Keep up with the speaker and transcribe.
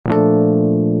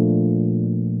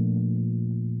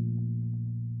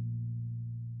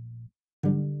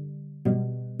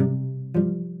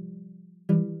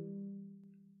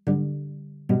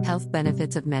Health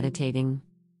benefits of meditating.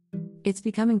 It's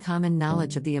becoming common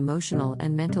knowledge of the emotional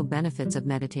and mental benefits of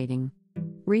meditating.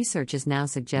 Research is now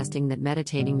suggesting that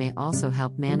meditating may also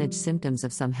help manage symptoms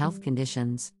of some health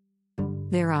conditions.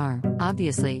 There are,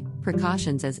 obviously,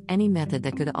 precautions, as any method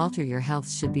that could alter your health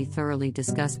should be thoroughly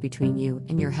discussed between you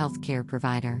and your healthcare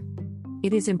provider.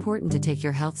 It is important to take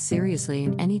your health seriously,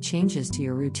 and any changes to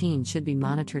your routine should be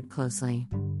monitored closely.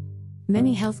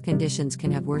 Many health conditions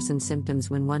can have worsened symptoms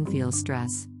when one feels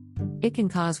stress. It can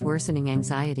cause worsening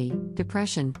anxiety,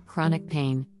 depression, chronic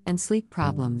pain, and sleep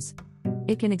problems.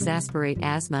 It can exacerbate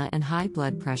asthma and high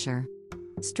blood pressure.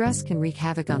 Stress can wreak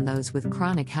havoc on those with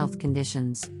chronic health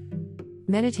conditions.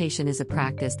 Meditation is a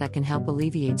practice that can help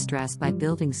alleviate stress by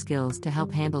building skills to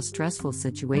help handle stressful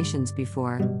situations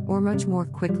before, or much more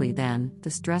quickly than,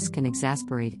 the stress can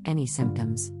exacerbate any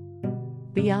symptoms.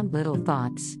 Beyond little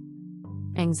thoughts.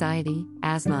 Anxiety,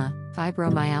 asthma,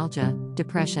 fibromyalgia,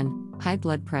 depression, high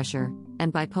blood pressure,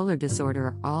 and bipolar disorder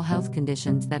are all health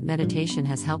conditions that meditation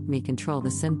has helped me control the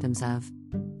symptoms of.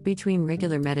 Between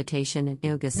regular meditation and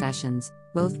yoga sessions,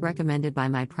 both recommended by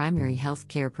my primary health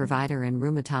care provider and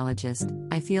rheumatologist,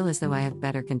 I feel as though I have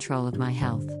better control of my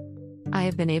health. I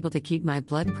have been able to keep my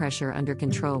blood pressure under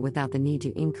control without the need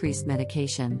to increase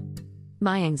medication.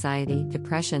 My anxiety,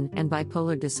 depression, and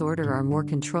bipolar disorder are more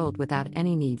controlled without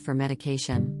any need for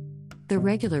medication. The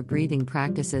regular breathing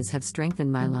practices have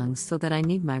strengthened my lungs so that I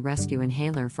need my rescue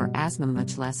inhaler for asthma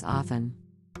much less often.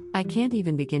 I can't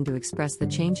even begin to express the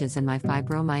changes in my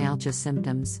fibromyalgia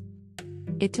symptoms.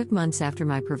 It took months after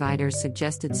my providers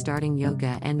suggested starting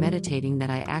yoga and meditating that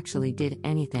I actually did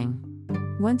anything.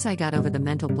 Once I got over the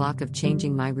mental block of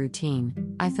changing my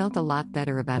routine, I felt a lot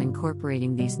better about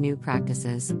incorporating these new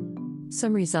practices.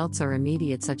 Some results are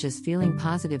immediate, such as feeling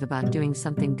positive about doing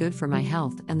something good for my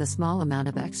health and the small amount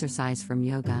of exercise from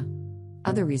yoga.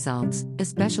 Other results,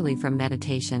 especially from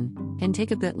meditation, can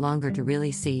take a bit longer to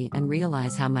really see and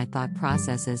realize how my thought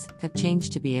processes have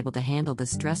changed to be able to handle the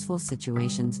stressful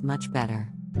situations much better.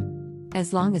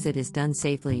 As long as it is done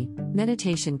safely,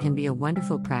 meditation can be a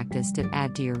wonderful practice to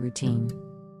add to your routine.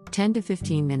 10 to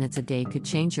 15 minutes a day could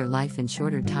change your life in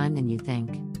shorter time than you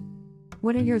think.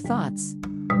 What are your thoughts?